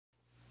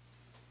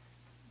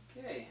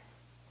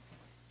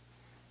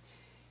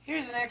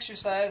Here's an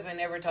exercise they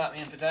never taught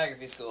me in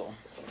photography school.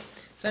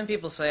 Some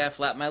people say I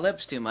flap my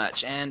lips too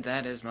much, and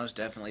that is most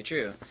definitely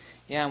true.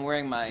 Yeah, I'm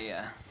wearing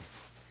my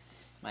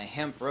my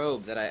hemp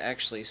robe that I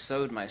actually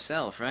sewed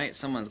myself, right?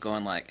 Someone's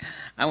going like,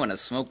 I want to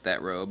smoke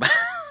that robe.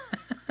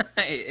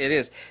 It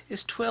is.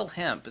 It's twill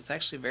hemp. It's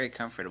actually very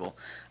comfortable.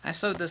 I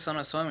sewed this on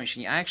a sewing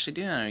machine. I actually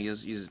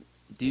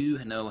do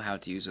know how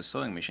to use a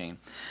sewing machine.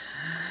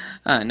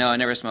 No, I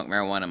never smoked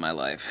marijuana in my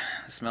life.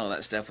 The smell of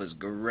that stuff was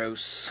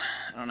gross.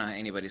 I don't know how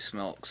anybody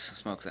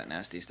smokes that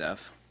nasty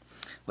stuff.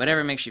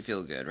 Whatever makes you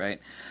feel good, right?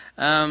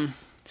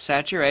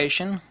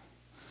 Saturation,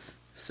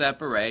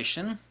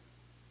 separation,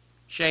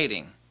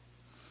 shading.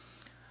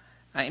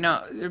 You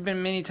know, there have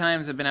been many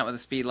times I've been out with a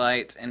speed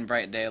light in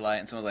bright daylight,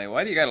 and someone's like,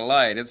 why do you got a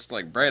light? It's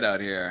like bright out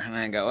here. And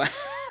I go,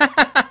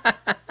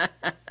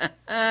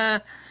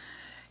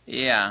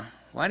 yeah,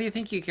 why do you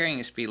think you're carrying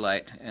a speed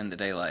light in the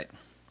daylight?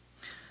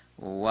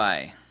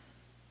 Why?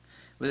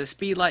 With a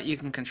speed light, you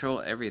can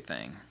control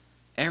everything.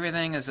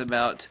 Everything is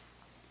about,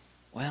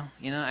 well,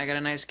 you know, I got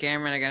a nice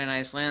camera and I got a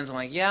nice lens. I'm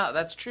like, yeah,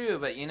 that's true,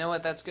 but you know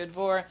what that's good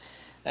for?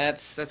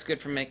 That's good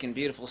for making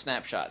beautiful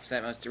snapshots.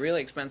 That most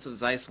really expensive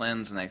Zeiss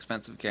lens and that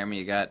expensive camera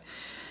you got.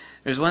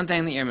 There's one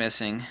thing that you're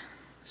missing: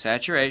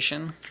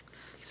 saturation,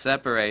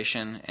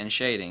 separation, and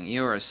shading.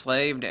 You are a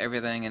slave to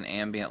everything in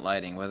ambient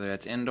lighting, whether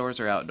that's indoors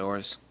or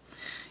outdoors.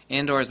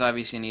 Indoors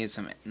obviously need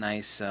some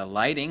nice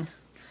lighting.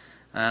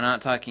 I'm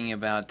not talking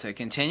about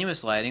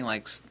continuous lighting,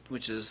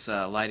 which is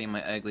lighting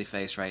my ugly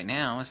face right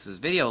now. This is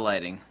video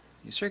lighting.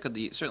 You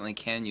certainly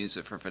can use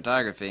it for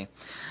photography.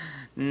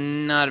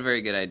 Not a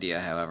very good idea,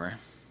 however.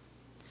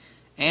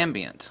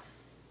 Ambient.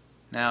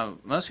 Now,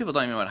 most people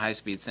don't even know what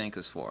high-speed sync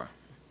is for.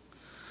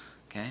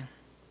 Okay?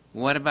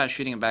 What about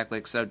shooting a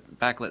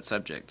backlit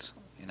subject?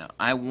 You know,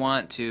 I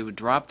want to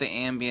drop the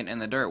ambient in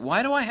the dirt.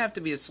 Why do I have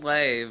to be a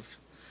slave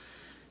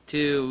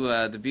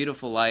to the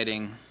beautiful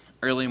lighting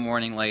early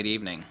morning, late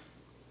evening?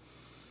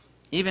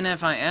 Even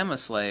if I am a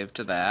slave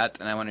to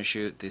that, and I want to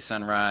shoot the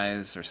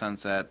sunrise or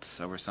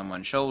sunsets over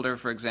someone's shoulder,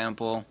 for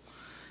example,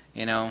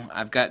 you know,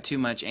 I've got too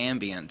much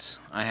ambient.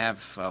 I have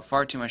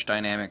far too much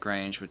dynamic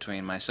range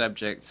between my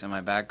subjects and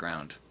my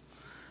background.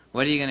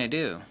 What are you going to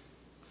do?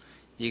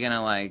 You going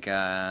to, like,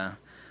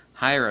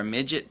 hire a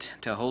midget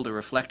to hold a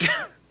reflector?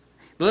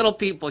 Little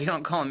people, you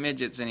don't call them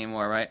midgets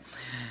anymore, right?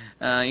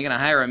 You're going to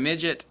hire a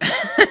midget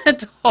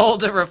to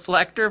hold a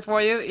reflector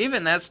for you?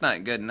 Even that's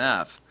not good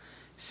enough.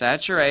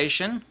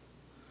 Saturation.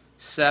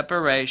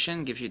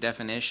 Separation gives you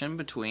definition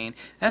between.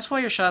 That's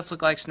why your shots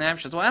look like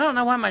snapshots. Well, I don't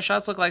know why my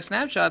shots look like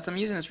snapshots. I'm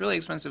using this really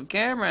expensive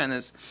camera and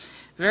this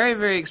very,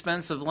 very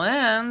expensive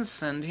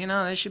lens, and you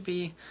know, they should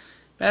be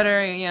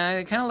better. Yeah,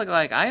 they kind of look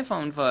like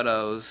iPhone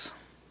photos.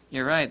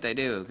 You're right, they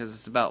do, because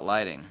it's about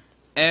lighting.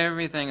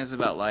 Everything is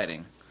about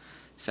lighting.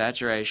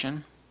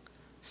 Saturation,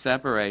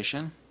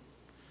 separation,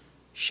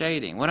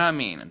 shading. What do I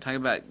mean? I'm talking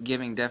about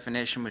giving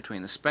definition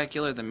between the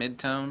specular, the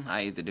midtone,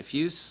 i.e. the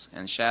diffuse,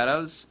 and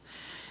shadows.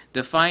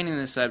 Defining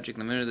the subject,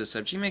 the mood of the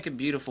subject. You make a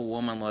beautiful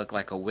woman look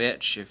like a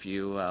witch if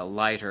you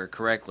light her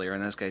correctly, or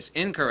in this case,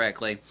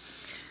 incorrectly.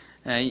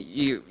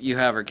 You,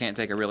 however, can't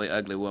take a really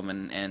ugly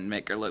woman and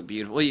make her look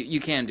beautiful. Well, you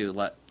can do.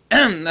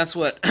 That's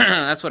what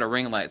a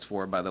ring light's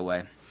for, by the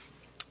way.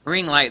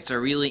 Ring lights are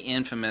really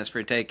infamous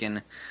for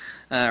taking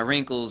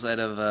wrinkles out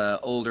of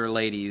older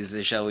ladies,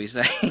 shall we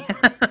say.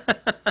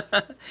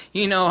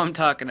 You know what I'm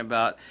talking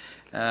about.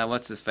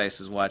 What's his face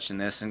is watching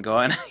this and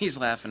going, he's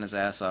laughing his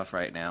ass off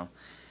right now.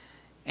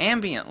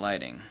 Ambient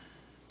lighting.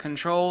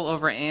 Control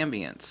over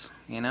ambience,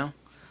 you know?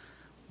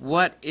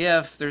 What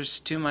if there's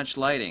too much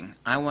lighting?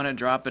 I want to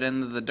drop it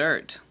into the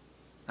dirt.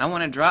 I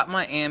want to drop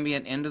my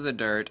ambient into the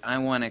dirt. I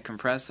want to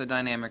compress the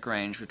dynamic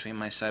range between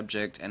my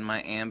subject and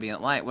my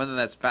ambient light. Whether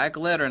that's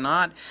backlit or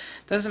not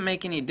doesn't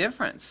make any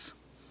difference.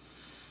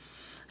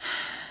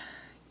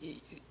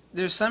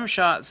 There's some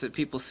shots that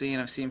people see,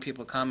 and I've seen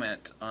people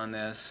comment on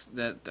this,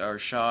 that are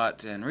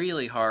shot in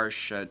really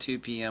harsh 2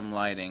 p.m.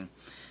 lighting.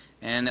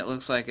 And it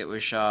looks like it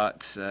was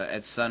shot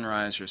at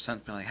sunrise or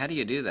something. Like, how do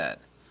you do that?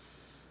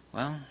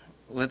 Well,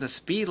 with a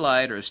speed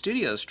light or a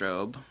studio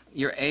strobe,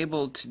 you're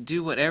able to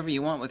do whatever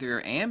you want with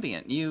your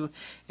ambient. You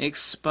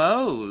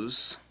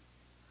expose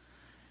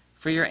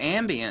for your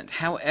ambient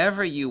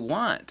however you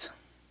want.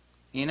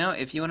 You know,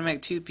 if you want to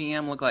make 2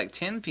 p.m. look like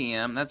 10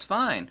 p.m., that's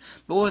fine.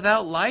 But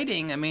without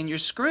lighting, I mean, you're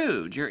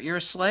screwed. You're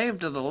a slave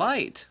to the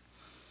light.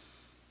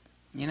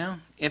 You know,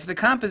 if the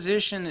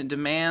composition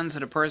demands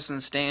that a person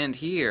stand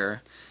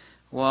here,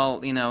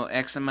 well, you know,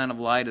 X amount of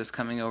light is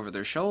coming over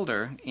their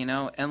shoulder, you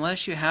know,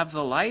 unless you have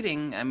the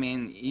lighting, I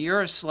mean,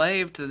 you're a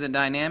slave to the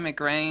dynamic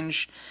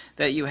range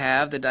that you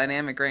have, the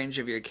dynamic range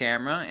of your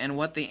camera, and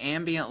what the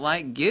ambient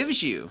light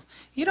gives you.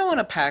 You don't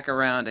want to pack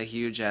around a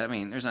huge, I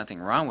mean, there's nothing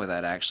wrong with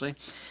that, actually.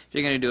 If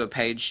you're going to do a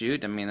paid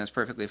shoot, I mean, that's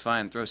perfectly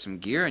fine. Throw some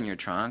gear in your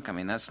trunk. I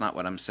mean, that's not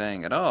what I'm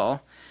saying at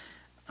all.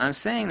 I'm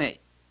saying that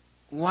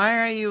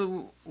why are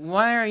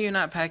you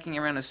not packing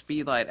around a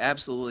speed light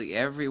absolutely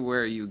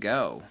everywhere you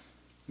go?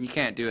 You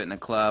can't do it in a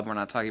club. We're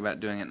not talking about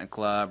doing it in a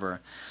club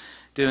or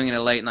doing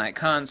a late night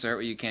concert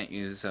where you can't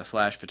use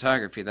flash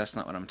photography. That's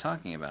not what I'm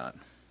talking about.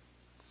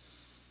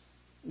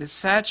 The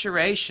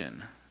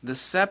saturation, the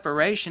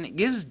separation, it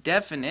gives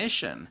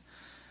definition.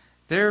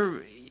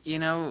 There, you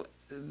know,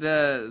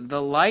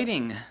 the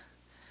lighting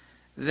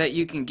that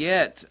you can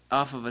get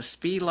off of a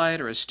speed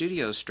light or a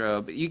studio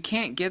strobe, you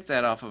can't get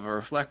that off of a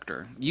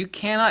reflector. You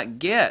cannot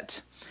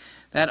get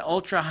that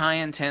ultra high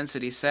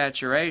intensity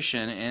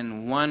saturation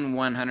in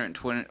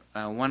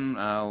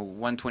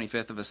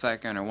 1/125th of a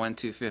second or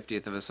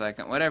 1/250th of a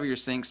second, whatever your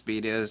sync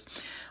speed is,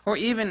 or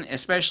even,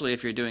 especially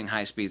if you're doing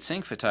high speed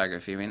sync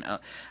photography. I mean, a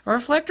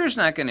reflector's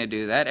not going to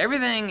do that.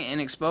 Everything in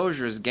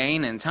exposure is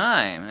gain in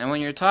time, and when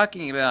you're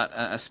talking about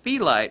a speed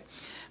light,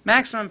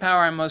 maximum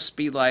power on most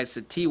speed lights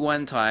at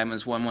T1 time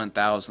is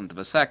 1/1000th of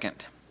a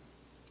second.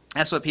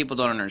 That's what people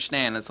don't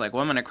understand. It's like,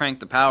 well, I'm going to crank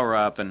the power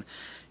up and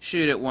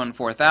shoot at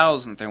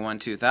 1/4000th or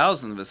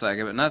 1/2000th of a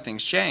second, but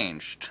nothing's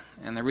changed.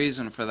 And the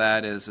reason for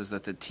that is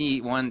that the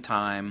T1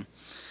 time,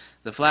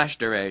 the flash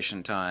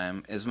duration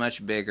time, is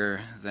much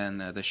bigger than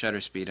the shutter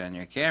speed on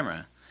your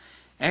camera.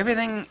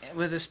 Everything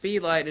with a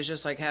speed light is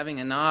just like having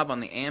a knob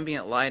on the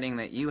ambient lighting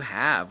that you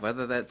have,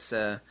 whether that's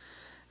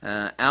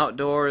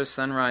outdoors,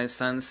 sunrise,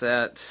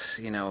 sunset,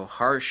 you know,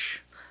 harsh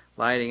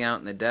lighting out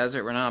in the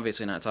desert. We're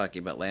obviously not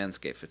talking about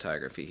landscape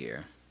photography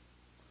here.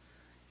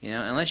 You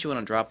know, unless you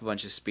want to drop a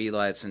bunch of speed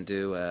lights and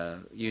do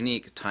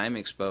unique time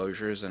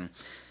exposures and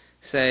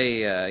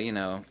say, you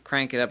know,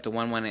 crank it up to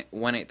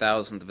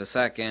 1/8000th of a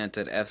second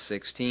at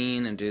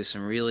f/16 and do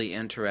some really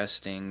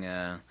interesting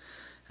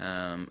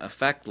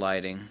effect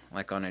lighting,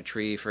 like on a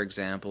tree, for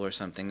example, or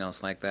something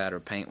else like that, or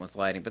paint with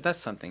lighting. But that's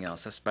something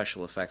else. That's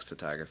special effects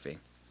photography.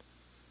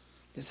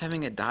 Just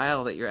having a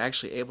dial that you're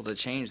actually able to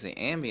change the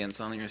ambience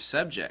on your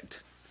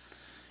subject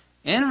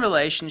in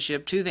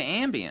relationship to the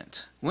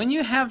ambient. When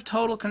you have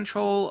total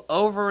control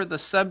over the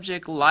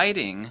subject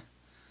lighting,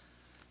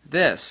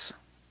 this,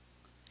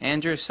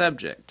 and your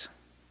subject,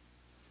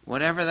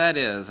 whatever that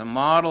is, a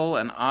model,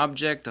 an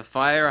object, a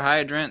fire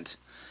hydrant,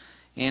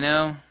 you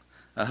know,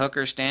 a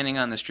hooker standing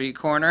on the street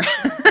corner,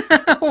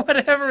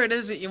 whatever it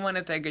is that you want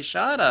to take a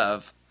shot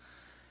of,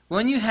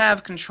 when you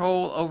have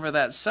control over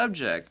that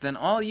subject, then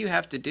all you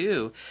have to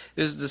do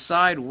is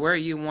decide where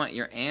you want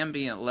your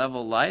ambient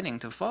level lighting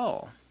to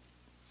fall.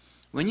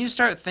 When you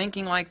start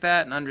thinking like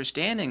that and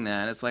understanding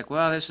that, it's like,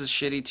 well, this is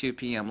shitty 2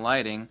 p.m.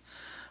 lighting.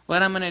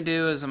 What I'm going to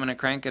do is I'm going to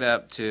crank it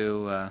up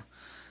to,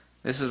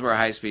 this is where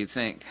high-speed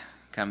sync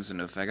comes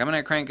into effect. I'm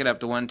going to crank it up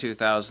to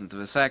 1/2000th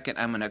of a second.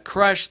 I'm going to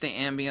crush the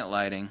ambient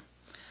lighting.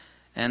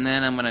 And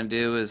then I'm going to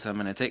do is I'm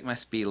going to take my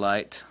speed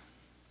light.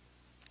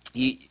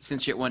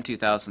 Since you're at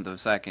 1/2000th of a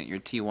second, your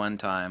T1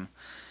 time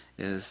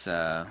is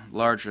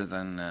larger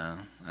than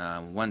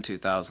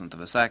 1/2000th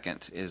of a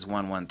second, is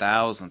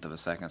 1/1000th of a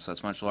second, so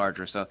it's much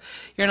larger. So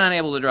you're not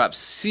able to drop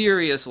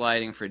serious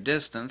lighting for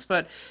distance,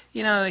 but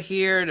you know,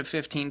 here to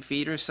 15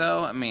 feet or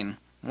so, I mean,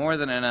 more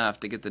than enough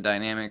to get the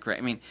dynamic right.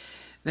 I mean,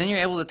 then you're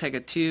able to take a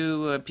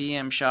 2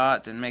 p.m.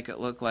 shot and make it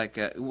look like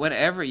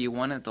whatever you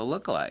want it to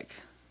look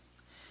like.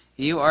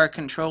 You are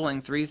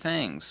controlling 3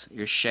 things: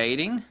 your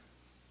shading,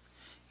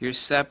 your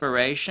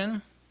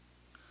separation,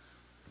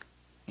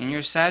 and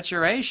your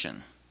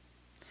saturation.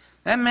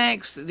 That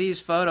makes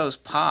these photos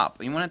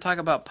pop. You want to talk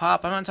about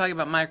pop? I'm not talking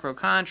about micro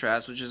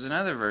contrast, which is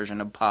another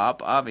version of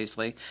pop,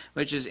 obviously,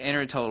 which is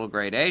intertotal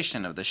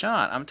gradation of the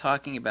shot. I'm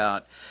talking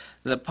about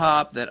the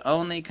pop that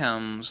only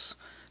comes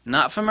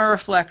not from a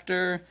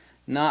reflector,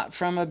 not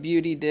from a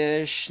beauty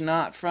dish,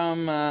 not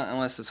from,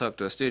 unless it's hooked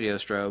to a studio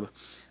strobe,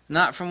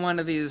 not from one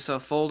of these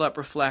fold-up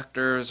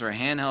reflectors or a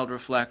handheld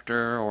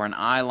reflector or an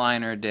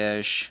eyeliner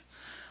dish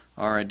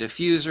or a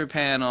diffuser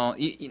panel,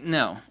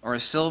 no, or a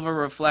silver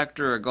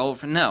reflector or a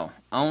gold, no,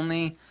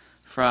 only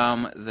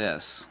from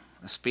this,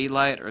 a speed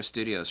light or a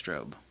studio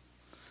strobe.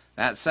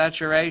 That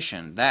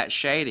saturation, that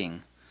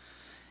shading,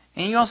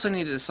 and you also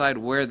need to decide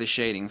where the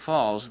shading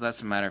falls.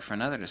 That's a matter for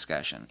another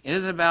discussion. It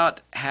is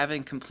about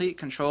having complete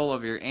control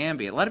of your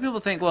ambient. A lot of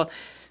people think, well,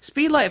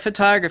 speedlight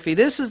photography,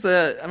 this is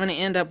the, I'm going to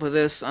end up with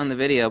this on the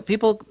video.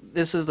 People,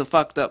 this is the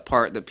fucked up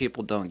part that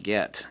people don't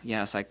get.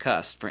 Yes, I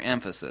cussed for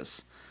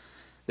emphasis.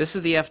 This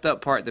is the effed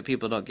up part that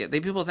people don't get.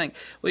 People think,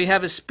 well, you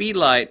have a speed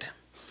light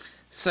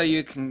so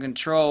you can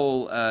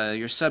control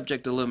your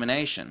subject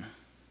illumination.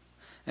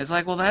 It's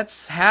like, well,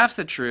 that's half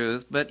the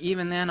truth, but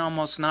even then,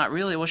 almost not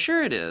really. Well,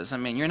 sure it is. I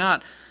mean, you're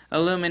not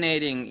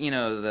illuminating, you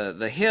know,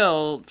 the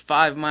hill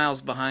 5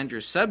 miles behind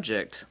your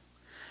subject.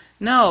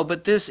 No,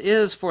 but this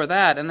is for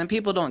that, and then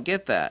people don't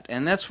get that.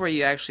 And that's where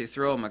you actually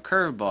throw them a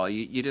curveball.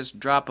 You just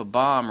drop a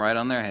bomb right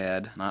on their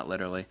head, not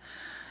literally,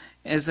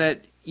 is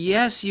that,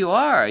 yes, you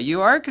are.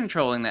 You are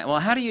controlling that. Well,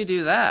 how do you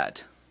do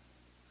that?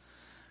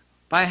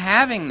 By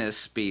having this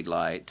speed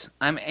light,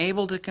 I'm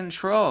able to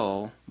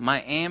control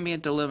my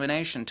ambient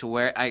illumination to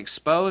where I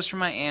expose from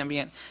my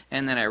ambient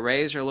and then I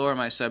raise or lower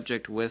my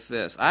subject with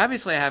this.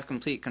 Obviously, I have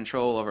complete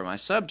control over my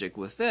subject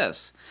with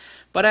this,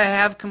 but I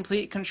have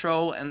complete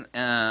control and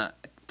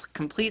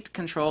complete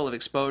control of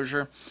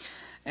exposure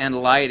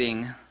and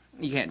lighting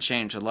you can't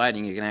change the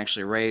lighting. You can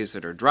actually raise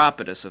it or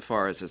drop it as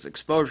far as its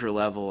exposure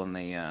level and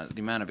the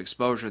amount of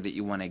exposure that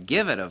you want to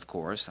give it, of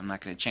course. I'm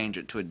not going to change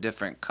it to a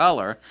different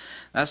color.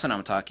 That's what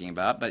I'm talking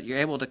about. But you're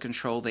able to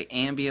control the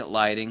ambient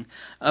lighting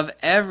of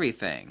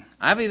everything.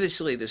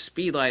 Obviously, the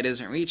speed light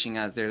isn't reaching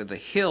out there to the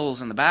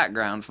hills in the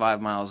background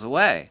 5 miles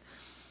away.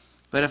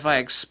 But if I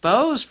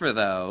expose for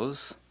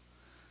those,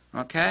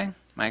 okay,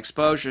 my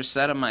exposure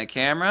set on my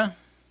camera,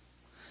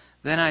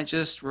 then I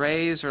just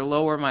raise or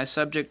lower my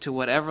subject to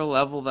whatever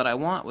level that I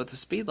want with the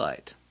speed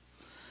light.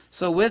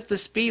 So with the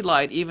speed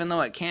light, even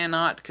though it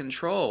cannot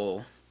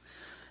control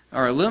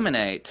or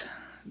illuminate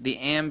the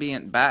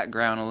ambient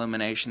background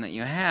illumination that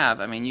you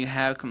have, I mean, you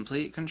have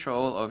complete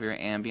control over your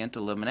ambient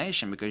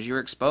illumination because you're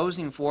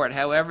exposing for it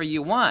however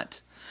you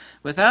want.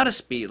 Without a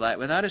speed light,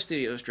 without a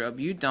studio strobe,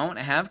 you don't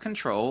have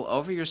control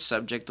over your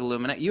subject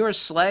illumination. You are a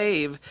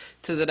slave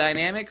to the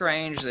dynamic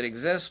range that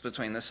exists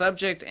between the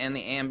subject and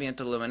the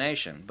ambient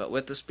illumination. But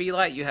with the speed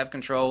light, you have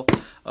control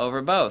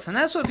over both. And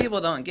that's what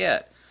people don't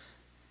get.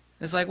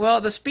 It's like,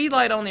 well, the speed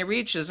light only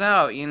reaches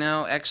out, you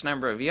know, X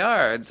number of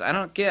yards. I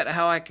don't get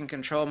how I can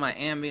control my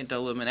ambient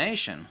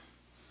illumination.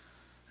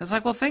 It's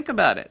like, well, think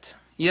about it.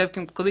 You have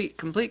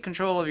complete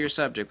control of your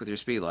subject with your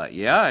speed light.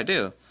 Yeah, I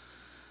do.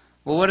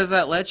 Well, what does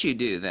that let you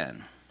do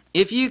then?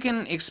 If you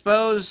can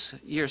expose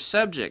your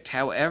subject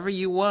however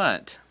you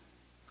want,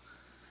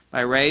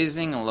 by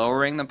raising and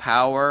lowering the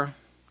power,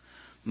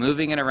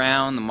 moving it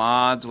around, the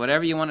mods,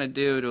 whatever you want to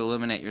do to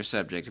illuminate your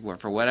subject,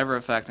 for whatever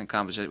effect and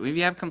composition, if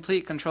you have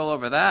complete control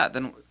over that,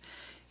 then,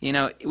 you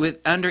know,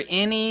 under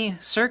any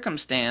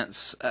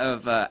circumstance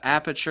of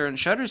aperture and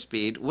shutter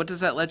speed, what does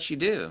that let you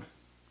do?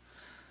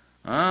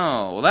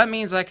 Oh, well, that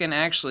means I can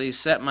actually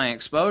set my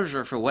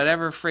exposure for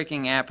whatever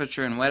freaking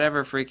aperture and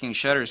whatever freaking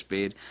shutter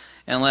speed,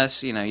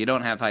 unless, you know, you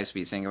don't have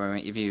high-speed sync. I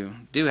mean, if you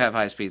do have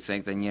high-speed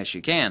sync, then yes,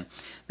 you can.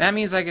 That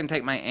means I can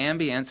take my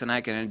ambience and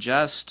I can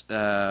adjust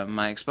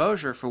my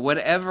exposure for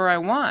whatever I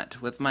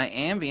want with my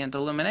ambient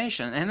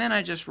illumination, and then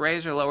I just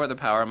raise or lower the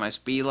power of my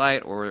speed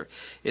light or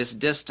its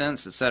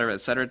distance,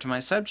 etc., to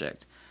my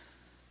subject.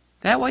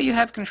 That way you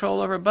have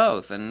control over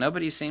both, and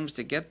nobody seems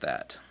to get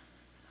that.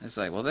 It's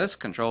like, well, this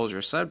controls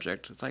your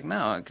subject. It's like,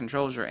 no, it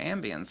controls your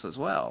ambience as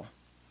well.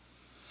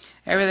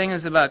 Everything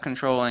is about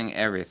controlling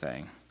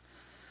everything.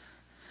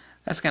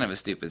 That's kind of a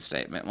stupid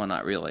statement. Well,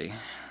 not really.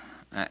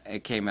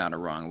 It came out a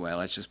wrong way.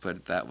 Let's just put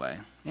it that way.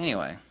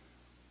 Anyway.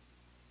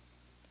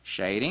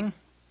 Shading,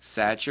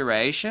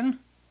 saturation,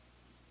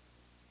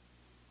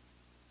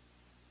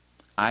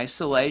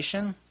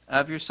 isolation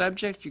of your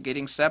subject. You're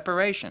getting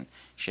separation.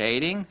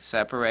 Shading,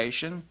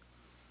 separation,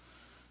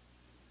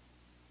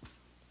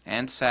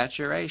 and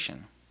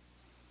saturation.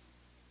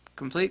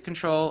 Complete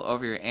control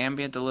over your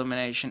ambient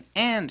illumination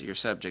and your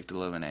subject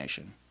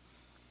illumination.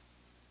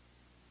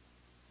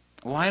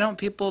 Why don't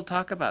people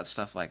talk about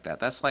stuff like that?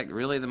 That's like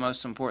really the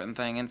most important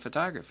thing in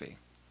photography.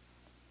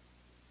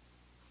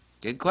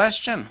 Good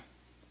question.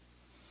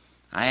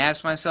 I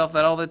ask myself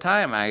that all the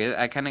time.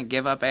 I kind of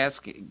gave up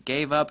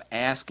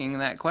asking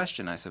that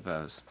question, I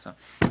suppose. So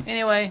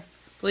anyway,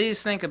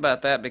 please think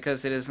about that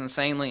because it is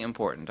insanely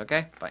important.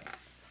 Okay? Bye.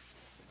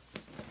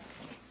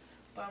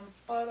 Bum,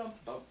 ba-dum,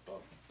 bum, bum.